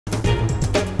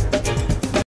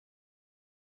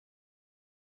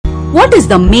What is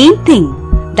the main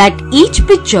thing that each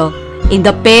picture in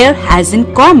the pair has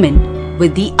in common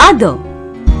with the other?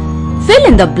 Fill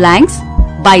in the blanks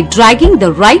by dragging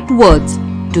the right words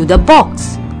to the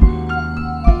box.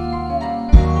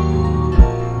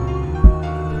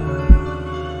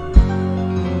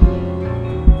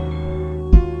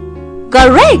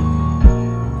 Correct!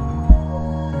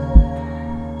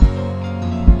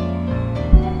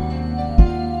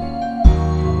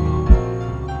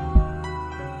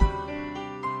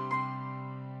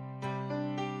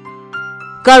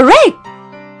 Correct!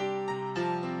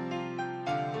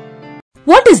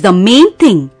 What is the main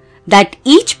thing that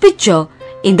each picture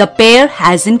in the pair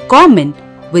has in common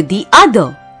with the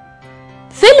other?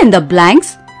 Fill in the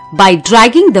blanks by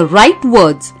dragging the right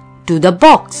words to the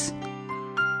box.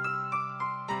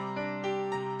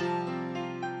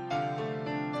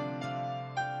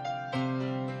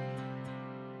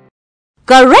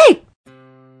 Correct!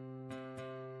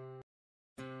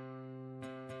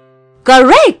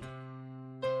 Correct!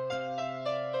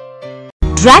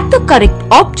 Drag the correct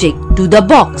object to the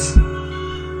box.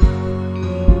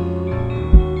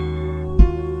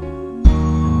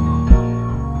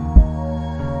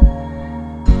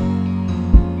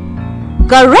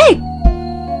 Correct!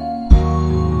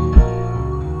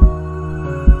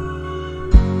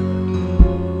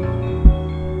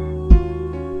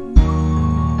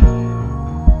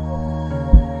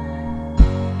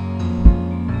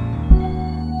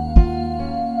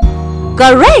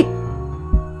 Correct!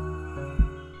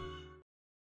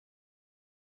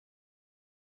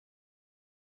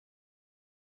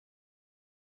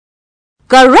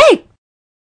 Correct!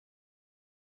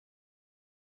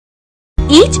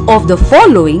 Each of the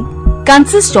following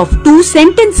consists of two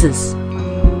sentences.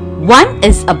 One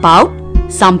is about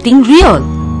something real,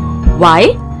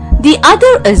 while the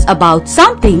other is about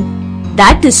something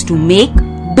that is to make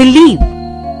believe.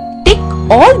 Tick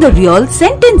all the real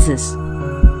sentences.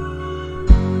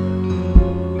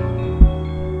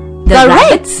 The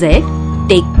rabbit said,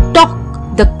 "Tick-tock."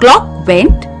 The clock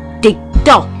went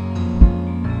tick-tock.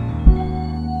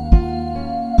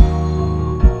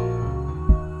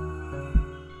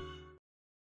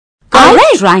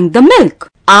 I drank the milk.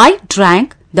 I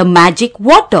drank the magic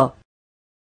water.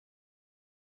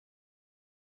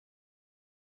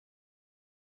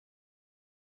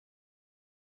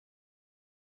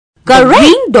 The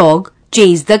green dog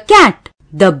chased the cat.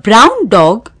 The brown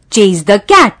dog chased the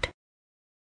cat.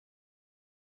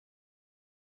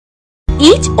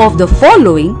 Each of the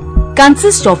following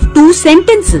consists of two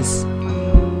sentences.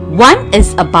 One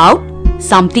is about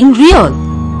something real,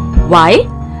 while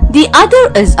the other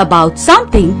is about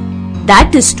something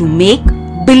that is to make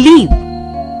believe.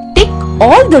 Tick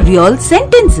all the real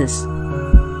sentences.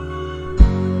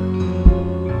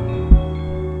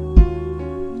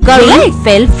 Rain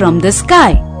fell from the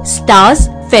sky. Stars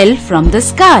fell from the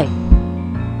sky.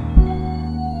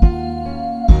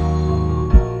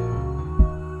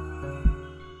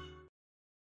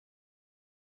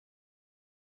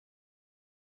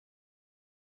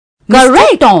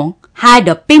 Mr. Tong had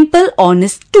a pimple on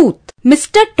his tooth.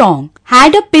 Mr. Tong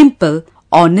had a pimple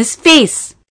on his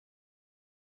face.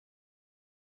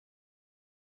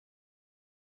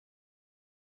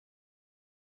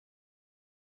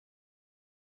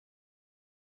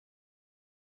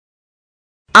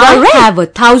 I have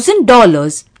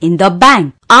 $1,000 in the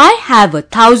bank. I have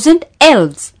 1,000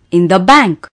 elves in the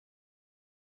bank.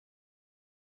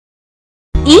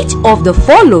 Each of the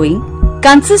following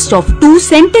consists of two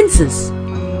sentences.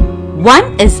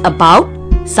 One is about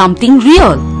something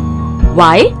real,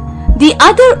 while the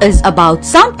other is about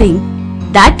something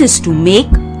that is to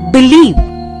make believe.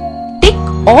 Tick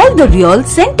all the real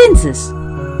sentences.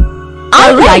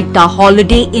 I liked our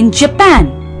holiday in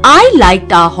Japan. I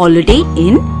liked our holiday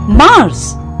in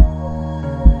Mars.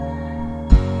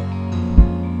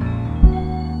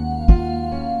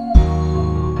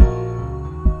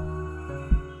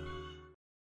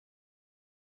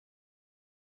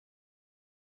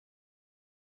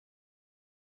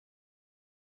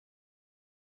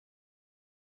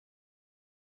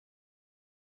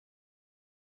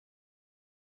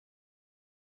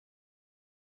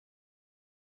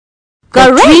 The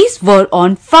trees were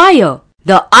on fire.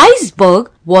 The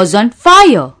iceberg was on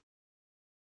fire.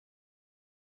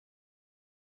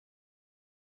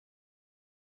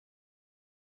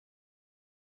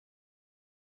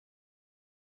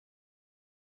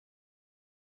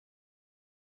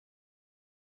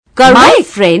 My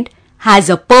friend has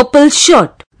a purple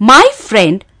shirt. My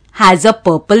friend has a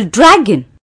purple dragon.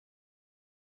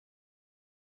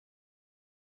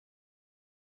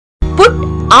 Put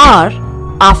R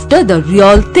after the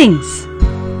real things.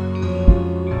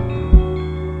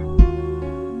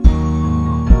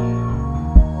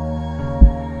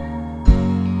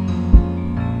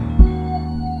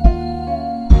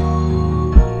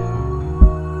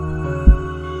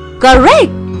 Correct.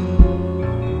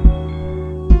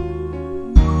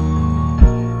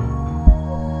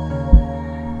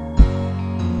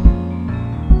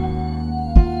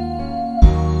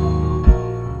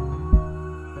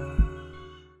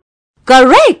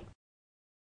 Correct.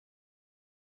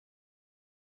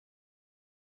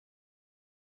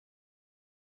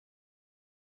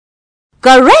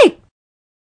 Correct.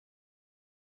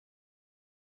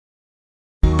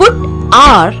 Put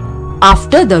 "are"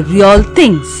 after the real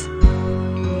things.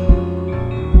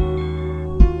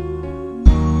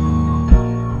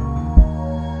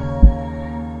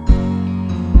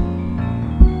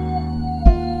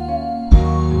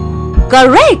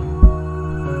 Correct.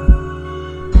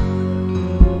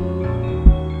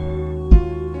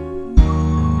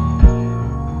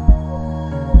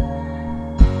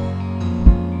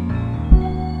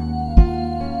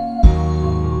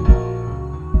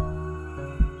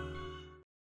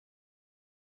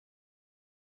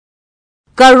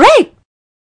 Correct.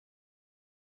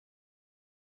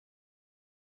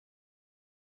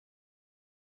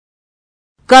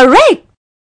 Correct.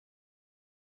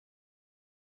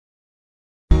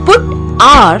 Put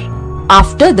 "are"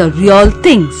 after the real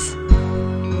things.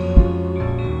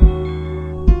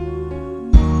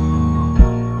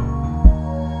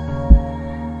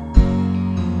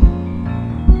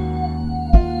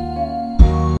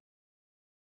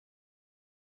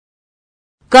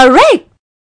 Correct.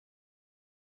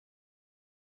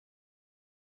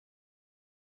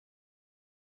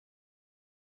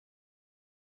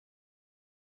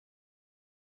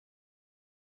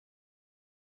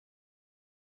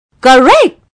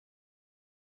 Correct.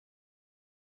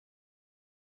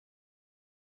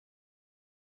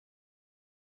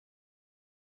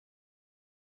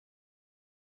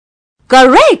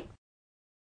 Correct.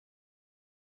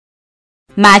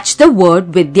 Match the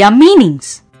word with their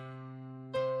meanings.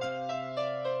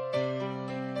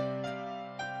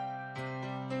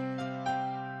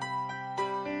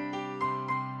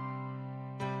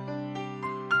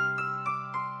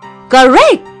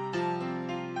 Correct.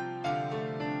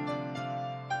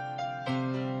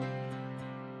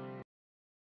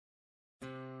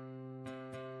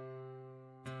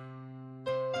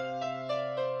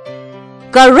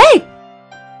 Correct.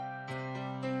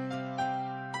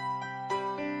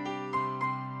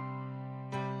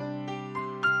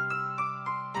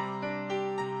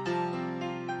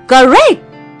 Correct.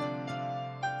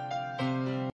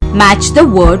 Match the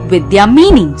word with their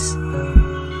meanings.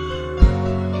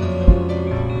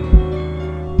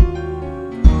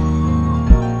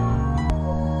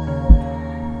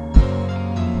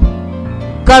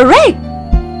 Correct.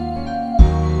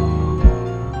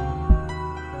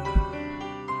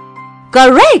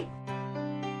 Correct.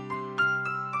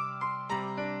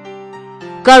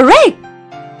 Correct.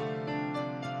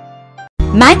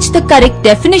 Match the correct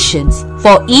definitions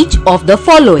for each of the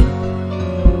following.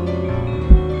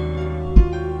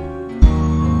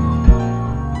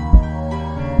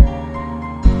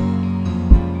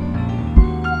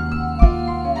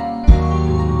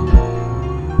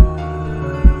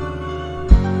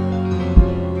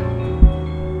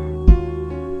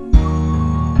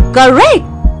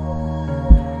 Correct.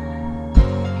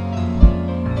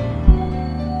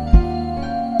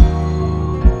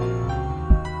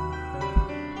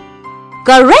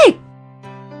 Correct.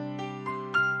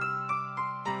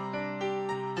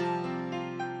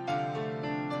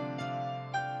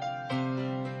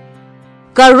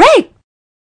 Correct.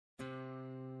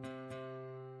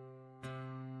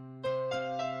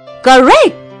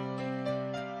 Correct.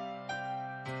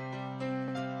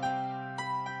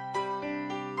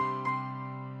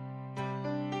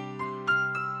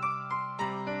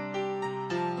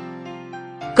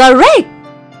 Correct.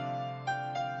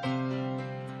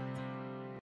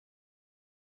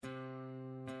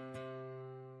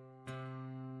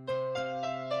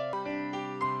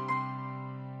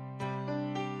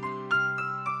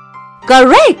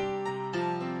 Correct.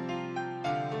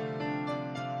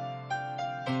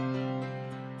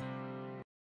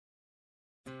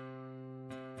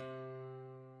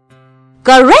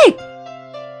 Correct.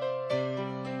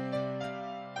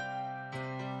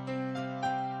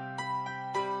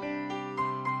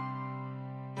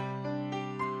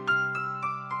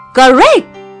 Correct.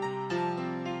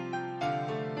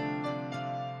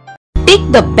 Pick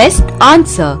the best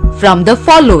answer from the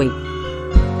following.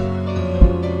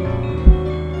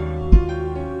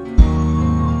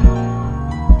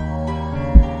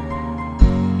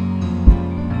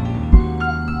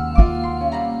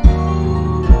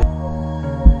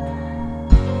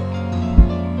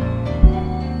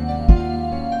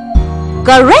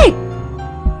 Correct.